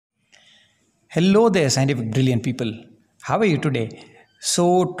Hello there, scientific brilliant people. How are you today?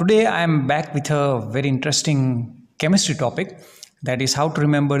 So, today I am back with a very interesting chemistry topic, that is how to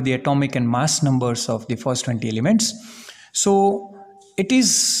remember the atomic and mass numbers of the first 20 elements. So, it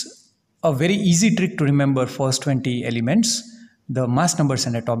is a very easy trick to remember first 20 elements, the mass numbers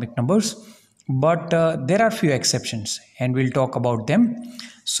and atomic numbers, but there are few exceptions and we'll talk about them.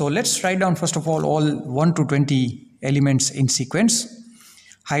 So, let's write down first of all 1 to 20 elements in sequence: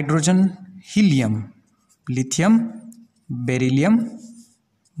 hydrogen, helium, lithium, beryllium,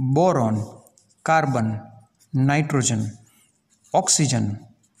 boron, carbon, nitrogen, oxygen,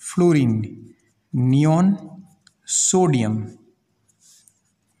 fluorine, neon, sodium,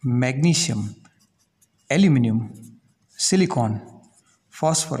 magnesium, aluminum, silicon,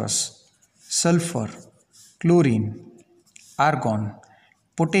 phosphorus, sulfur, chlorine, argon,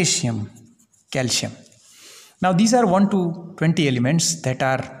 potassium, calcium. Now these are 1 to 20 elements that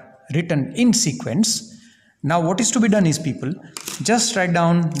are written in sequence. Now what is to be done is, people, just write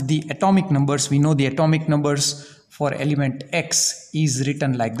down the atomic numbers. We know the atomic numbers for element X is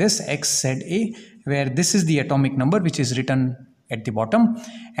written like this, XZA, where this is the atomic number which is written at the bottom,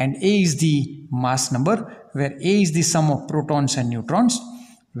 and A is the mass number, where A is the sum of protons and neutrons,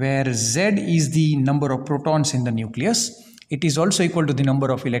 where Z is the number of protons in the nucleus. It is also equal to the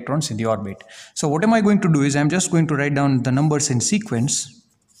number of electrons in the orbit. So what am I going to do is, I'm just going to write down the numbers in sequence.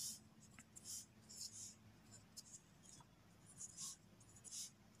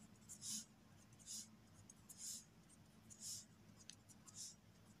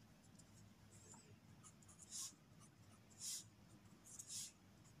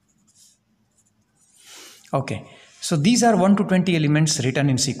 Okay, so these are 1 to 20 elements written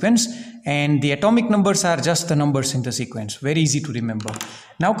in sequence, and the atomic numbers are just the numbers in the sequence. Very easy to remember.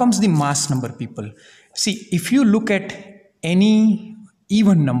 Now comes the mass number, people. See, if you look at any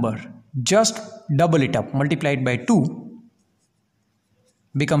even number, just double it up, multiply it by 2,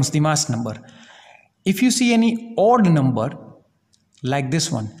 becomes the mass number. If you see any odd number like this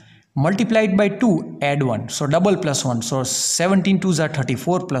one, multiply it by 2, add 1, so double plus 1, so 17 2s are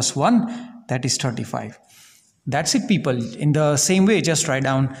 34 plus 1, that is 35. That's it, people. In the same way, just write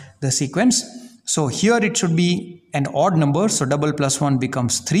down the sequence. So here it should be an odd number, so double plus 1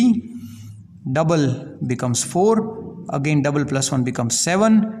 becomes 3, double becomes 4, again double plus 1 becomes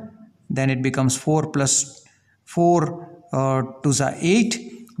 7, then it becomes 4 plus 4 2s are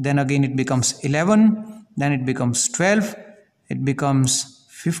 8, then again it becomes 11, then it becomes 12, it becomes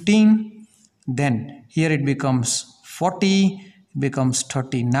 15, then here it becomes 40, it becomes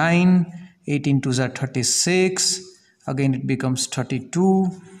 39, 18 2s are 36, again it becomes 32,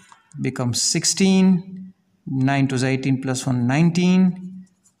 becomes 16, 9 2s are 18 plus 1, 19,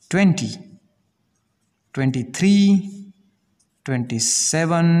 20, 23,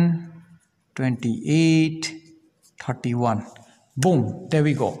 27, 28, 31. Boom, there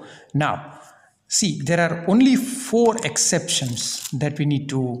we go. Now, see, there are only 4 exceptions that we need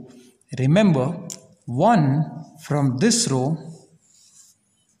to remember. One, from this row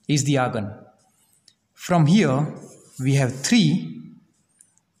is the argon. From here we have 3,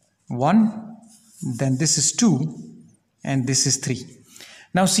 1, then this is 2, and this is 3.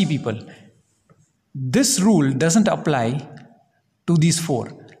 Now see, people, this rule doesn't apply to these 4,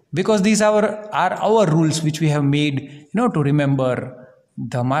 because these are our rules which we have made, to remember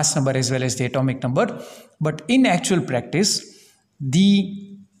the mass number as well as the atomic number. But in actual practice,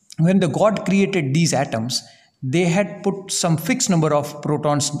 when the God created these atoms, they had put some fixed number of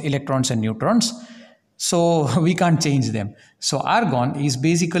protons, electrons and neutrons, so we can't change them. So argon is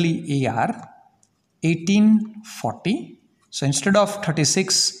basically Ar 1840. So instead of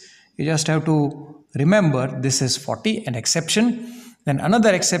 36, you just have to remember this is 40, an exception. Then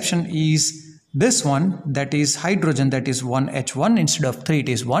another exception is this one, that is hydrogen, that is 1H1, instead of 3 it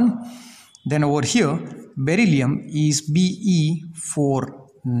is 1. Then over here beryllium is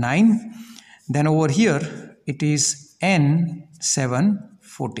Be49. Then over here it is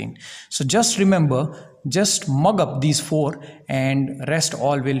N714. So just remember, just mug up these 4 and rest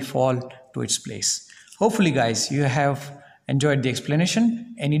all will fall to its place. Hopefully guys, you have enjoyed the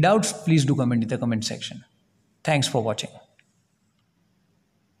explanation. Any doubts, please do comment in the comment section. Thanks for watching.